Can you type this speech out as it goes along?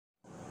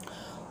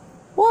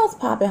What's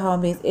poppin',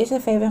 homies? It's your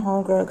favorite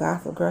homegirl,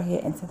 gospel girl here,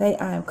 and today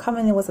I am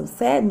coming in with some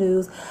sad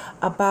news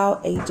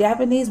about a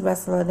Japanese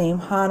wrestler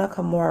named Hana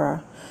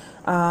Kimura.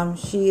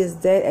 She is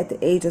dead at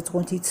the age of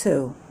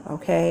 22.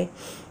 Okay,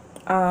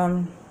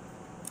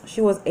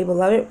 she was a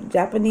beloved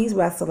Japanese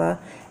wrestler,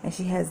 and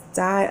she has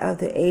died at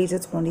the age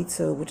of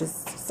 22, which is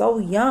so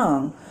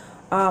young.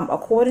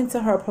 According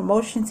to her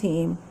promotion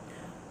team,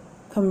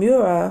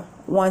 Kimura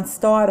won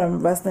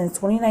Stardom Wrestling's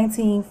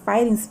 2019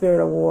 Fighting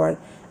Spirit Award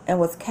and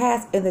was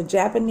cast in the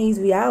Japanese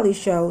reality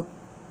show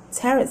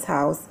Terrace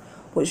House,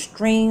 which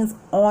streams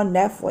on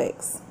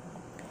Netflix.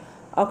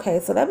 Okay,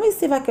 so let me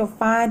see if I can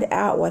find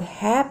out what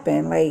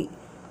happened.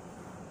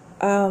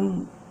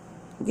 Because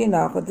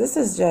this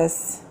is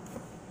just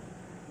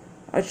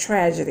a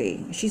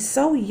tragedy. She's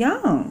so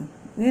young.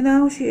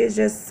 She is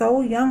just so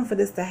young for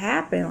this to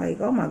happen.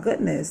 Like, oh my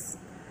goodness.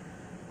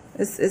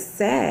 It's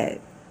sad.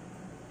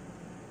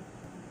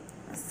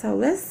 So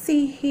let's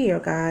see here,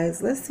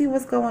 guys. Let's see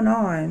what's going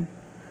on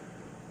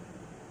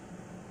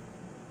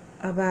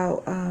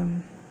about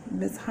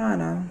Miss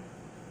Hana.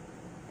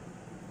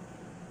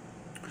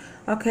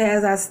 Okay,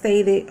 as I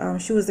stated,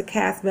 she was a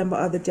cast member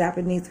of the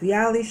Japanese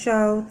reality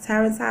show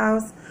Terrace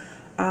House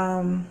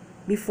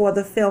before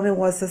the filming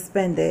was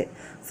suspended.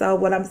 So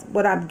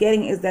what I'm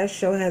getting is that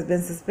show has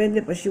been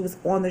suspended, but she was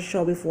on the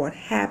show before it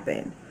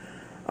happened.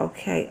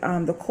 Okay,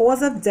 the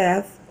cause of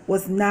death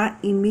was not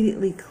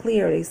immediately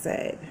clear, they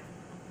said.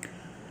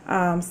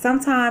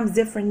 Sometimes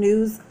different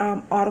news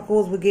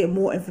articles will get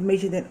more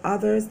information than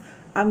others.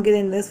 I'm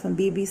getting this from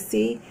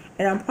BBC,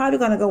 and I'm probably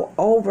going to go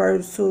over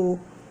to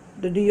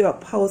the New York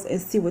Post and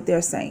see what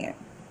they're saying.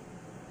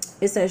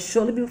 It says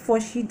shortly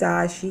before she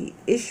died, she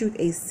issued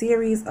a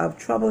series of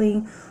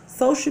troubling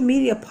social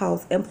media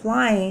posts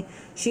implying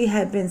she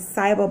had been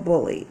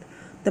cyberbullied.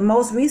 The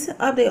most recent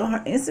update on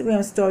her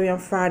Instagram story on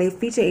Friday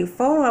featured a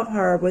photo of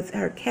her with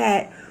her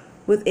cat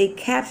with a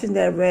caption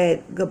that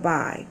read,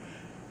 "Goodbye."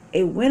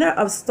 A winner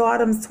of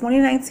Stardom's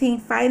 2019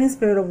 Fighting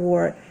Spirit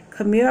Award,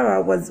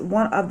 Kimura was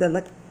one of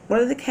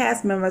the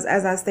cast members,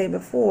 as I stated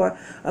before,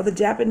 of the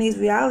Japanese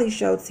reality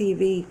show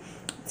TV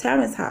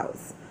Terrace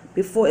House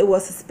before it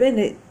was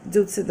suspended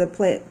due to the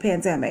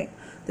pandemic.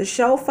 The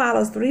show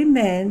follows 3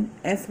 men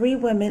and 3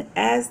 women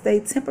as they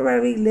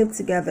temporarily live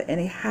together in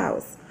a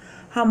house.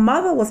 Her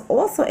mother was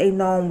also a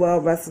known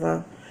world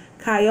wrestler,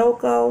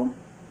 Kayoko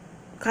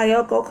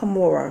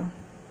Kimura.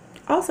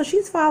 Also,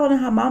 she's following in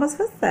her mama's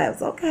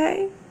footsteps,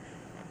 okay?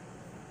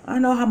 I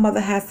know her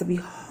mother has to be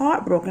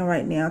heartbroken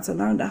right now to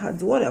learn that her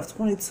daughter of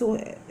 22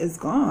 is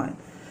gone.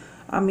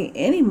 I mean,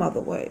 any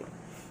mother would.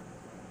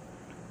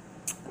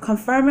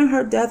 Confirming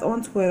her death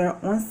on Twitter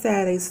on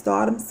Saturday,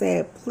 Stardom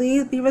said,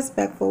 "Please be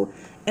respectful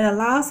and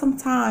allow some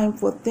time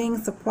for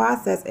things to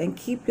process and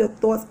keep your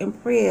thoughts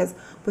and prayers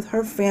with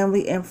her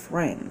family and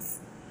friends."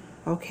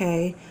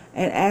 Okay,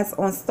 and as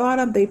on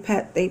Stardom, they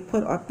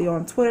put up there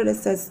on Twitter that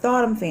says,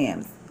 "Stardom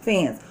fans,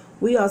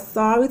 we are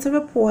sorry to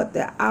report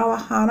that our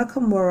Hana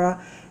Kimura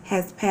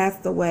has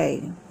passed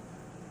away."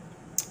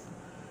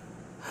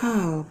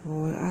 Oh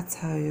boy, I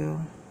tell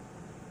you.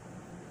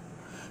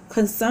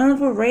 Concerns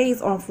were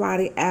raised on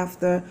Friday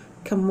after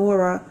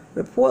Kimura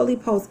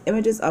reportedly posted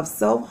images of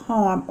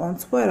self-harm on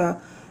Twitter,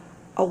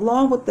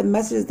 along with the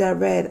messages that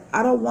read,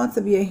 "I don't want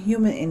to be a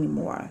human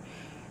anymore.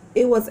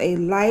 It was a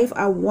life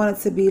I wanted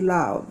to be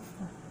loved.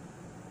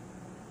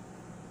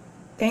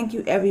 Thank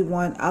you,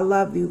 everyone. I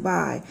love you.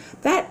 Bye."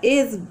 That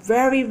is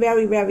very,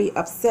 very, very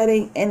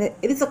upsetting, and it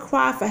is a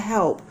cry for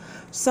help.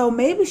 So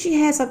maybe she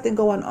has something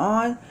going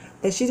on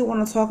that she didn't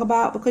want to talk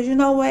about, because you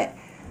know what?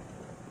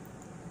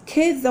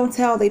 Kids don't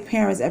tell their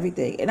parents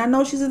everything. And I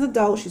know she's an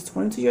adult. She's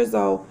 22 years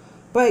old.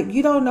 But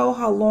you don't know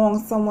how long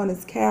someone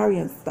is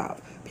carrying stuff.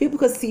 People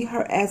could see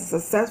her as a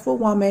successful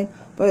woman,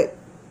 but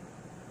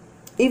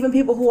even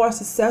people who are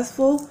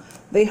successful,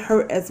 they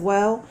hurt as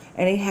well,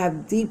 and they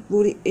have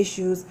deep-rooted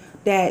issues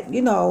that,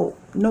 no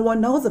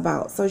one knows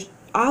about. So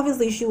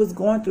obviously she was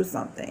going through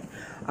something.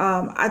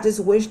 I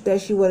just wish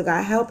that she would have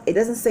got help. It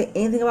doesn't say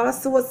anything about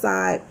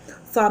suicide,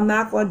 so I'm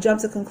not going to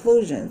jump to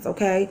conclusions,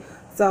 okay?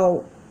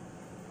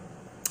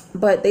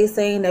 But they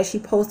saying that she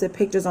posted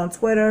pictures on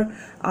Twitter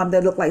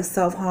that look like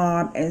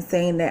self-harm, and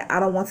saying that, "I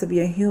don't want to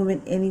be a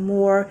human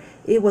anymore.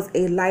 It was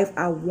a life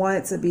I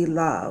wanted to be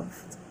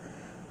loved.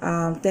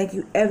 Thank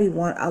you,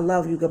 everyone. I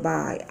love you.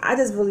 Goodbye." I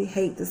just really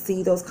hate to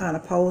see those kind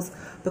of posts,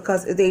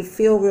 because they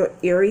feel real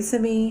eerie to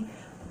me.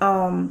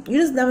 You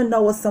just never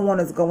know what someone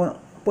is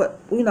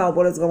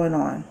what is going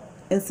on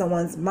in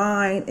someone's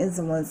mind, in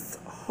someone's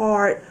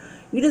heart.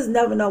 You just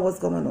never know what's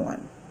going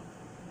on.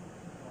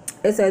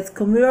 It says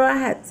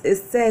Kimura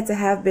is said to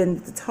have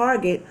been the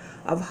target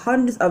of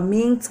hundreds of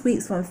mean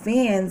tweets from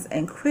fans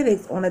and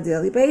critics on a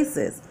daily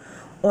basis.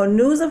 On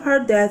news of her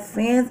death,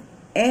 fans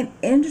and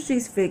industry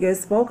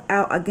figures spoke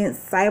out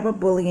against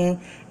cyberbullying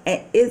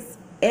and its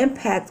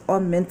impact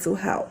on mental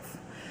health.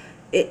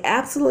 "It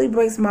absolutely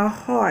breaks my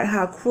heart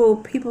how cruel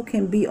people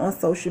can be on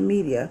social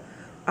media,"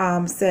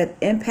 said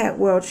Impact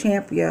World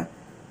Champion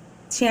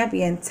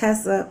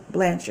Tessa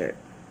Blanchard.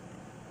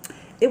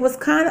 It was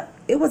kind of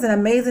It was an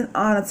amazing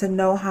honor to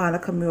know Hana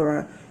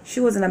Kimura. She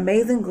was an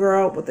amazing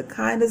girl with the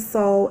kindest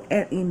soul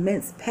and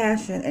immense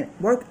passion and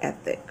work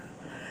ethic.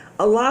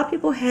 A lot of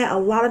people had a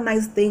lot of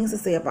nice things to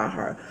say about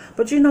her.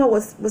 But you know,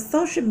 with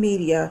social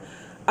media,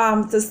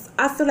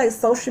 I feel like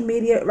social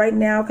media right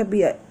now could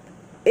be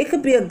it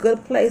could be a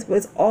good place, but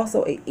it's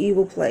also an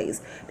evil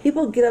place.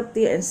 People get up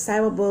there and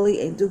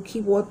cyberbully and do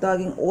keyboard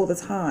thugging all the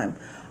time.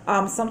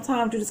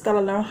 Sometimes you just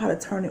gotta learn how to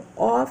turn it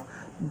off,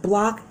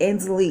 block, and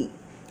delete.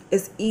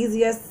 It's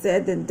easier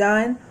said than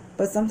done,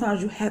 but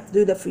sometimes you have to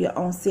do that for your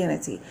own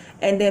sanity.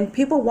 And then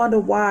people wonder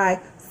why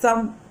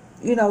some,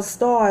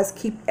 stars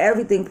keep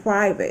everything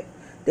private.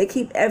 They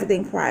keep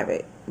everything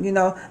private. They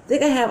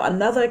can have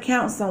another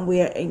account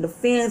somewhere and the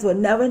fans would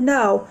never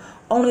know.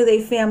 Only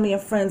their family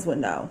and friends would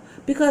know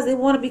because they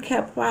want to be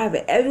kept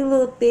private. Every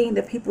little thing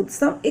that people,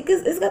 it's at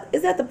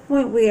the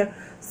point where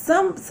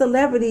some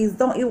celebrities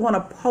don't even want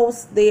to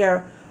post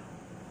their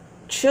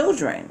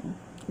children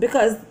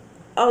because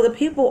of the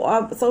people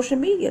on social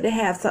media. They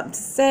have something to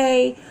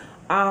say.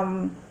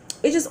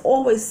 It's just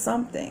always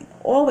something.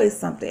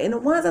 And the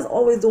ones that's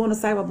always doing the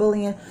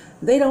cyberbullying,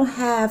 they don't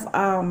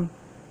have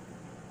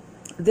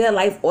their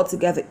life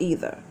altogether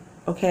either.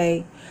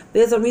 Okay,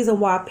 there's a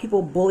reason why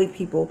people bully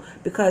people,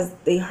 because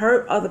they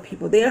hurt other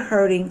people. They're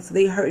hurting, so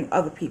they're hurting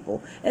other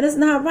people, and it's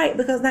not right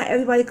because not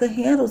everybody could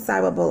handle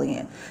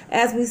cyberbullying.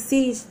 As we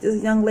see,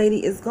 this young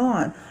lady is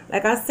gone.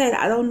 Like I said,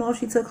 I don't know if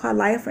she took her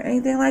life or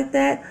anything like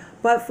that,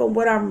 but from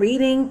what I'm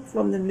reading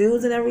from the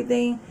news and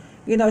everything,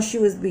 she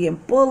was being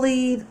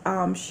bullied.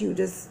 She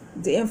just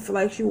didn't feel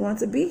like she wanted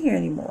to be here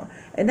anymore,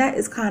 and that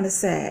is kind of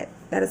sad.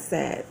 That is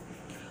sad.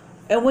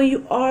 And when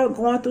you are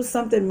going through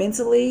something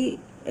mentally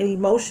and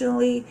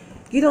emotionally,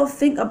 you don't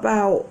think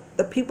about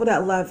the people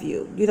that love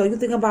you. You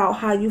think about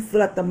how you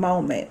feel at the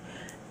moment,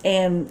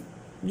 and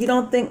you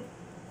don't think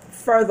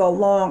further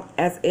along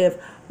as if,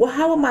 well,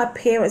 how would my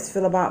parents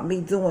feel about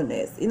me doing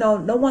this? No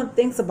one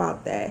thinks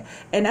about that.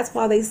 And that's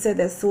why they said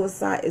that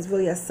suicide is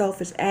really a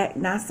selfish act.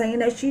 Not saying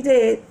that she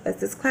did, let's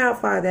just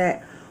clarify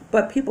that.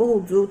 But people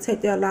who do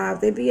take their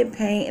lives, they be in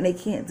pain and they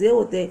can't deal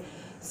with it.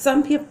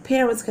 Some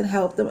parents can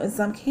help them and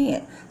some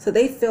can't. So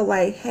they feel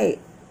like, hey,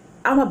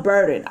 I'm a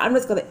burden. I'm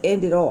just going to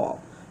end it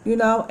all.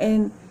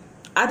 And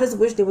I just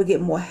wish they would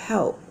get more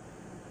help.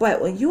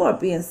 But when you are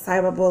being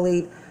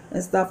cyberbullied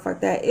and stuff like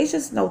that, it's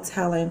just no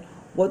telling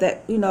what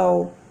that,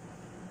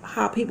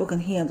 how people can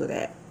handle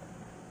that.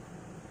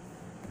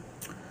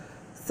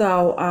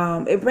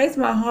 So it breaks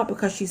my heart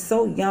because she's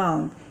so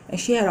young and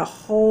she had a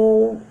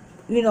whole,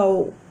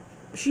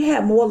 she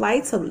had more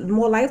life to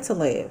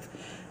live.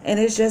 And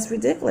it's just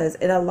ridiculous.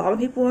 And a lot of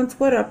people on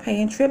Twitter are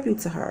paying tribute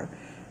to her.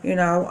 A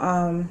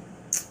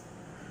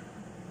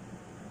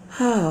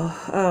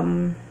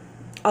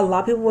lot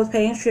of people was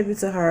paying tribute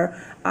to her.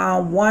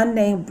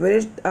 One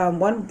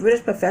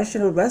British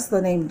professional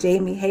wrestler named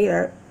Jamie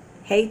Hayter.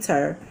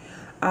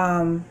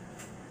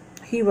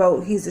 He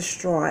wrote, he's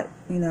distraught.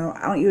 I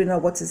don't even know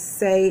what to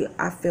say.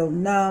 I feel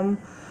numb.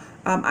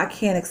 I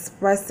can't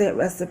express it.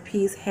 Rest in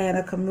peace,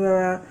 Hana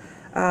Kimura.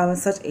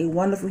 Such a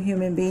wonderful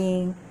human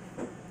being.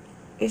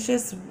 It's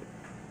just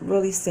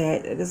really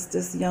sad that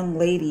this young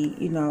lady,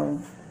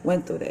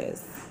 went through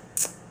this.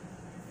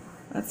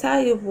 I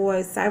tell you,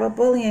 boys,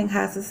 cyberbullying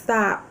has to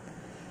stop.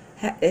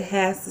 It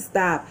has to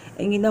stop.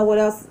 And you know what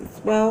else?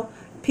 Well,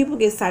 people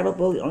get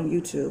cyberbullied on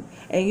YouTube,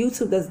 and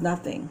YouTube does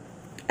nothing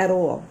at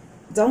all.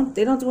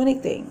 They don't do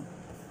anything.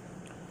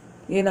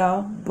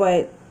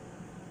 But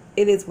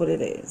it is what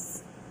it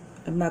is.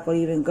 I'm not going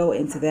to even go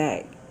into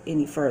that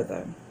any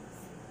further.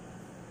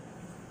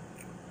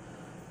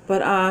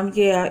 But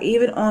yeah,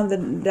 even on the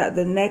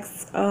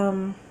next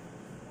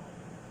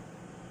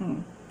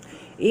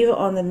even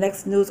on the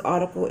next news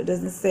article, it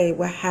doesn't say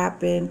what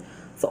happened.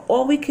 So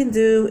all we can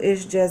do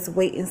is just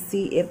wait and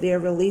see if they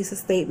release a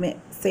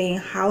statement saying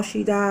how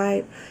she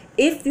died.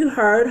 If you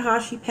heard how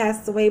she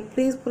passed away,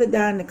 please put it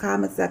down in the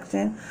comment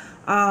section.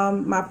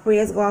 My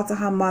prayers go out to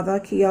her mother,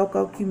 Hana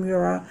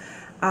Kimura,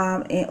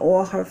 and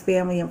all her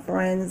family and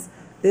friends.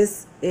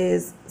 This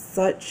is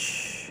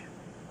such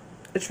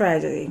a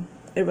tragedy.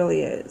 It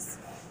really is.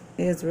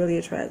 It is really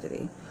a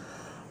tragedy.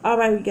 All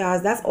right, you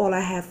guys, that's all I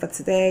have for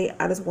today.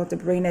 I just want to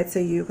bring that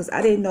to you because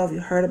I didn't know if you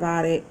heard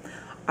about it.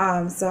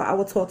 So I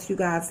will talk to you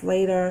guys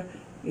later.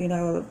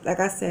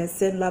 Like I said,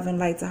 send love and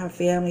light to her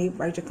family.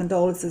 Write your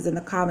condolences in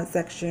the comment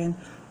section.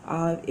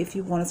 If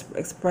you want to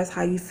express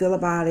how you feel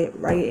about it,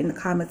 write it in the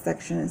comment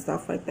section and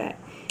stuff like that.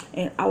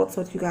 And I will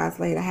talk to you guys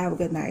later. Have a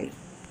good night.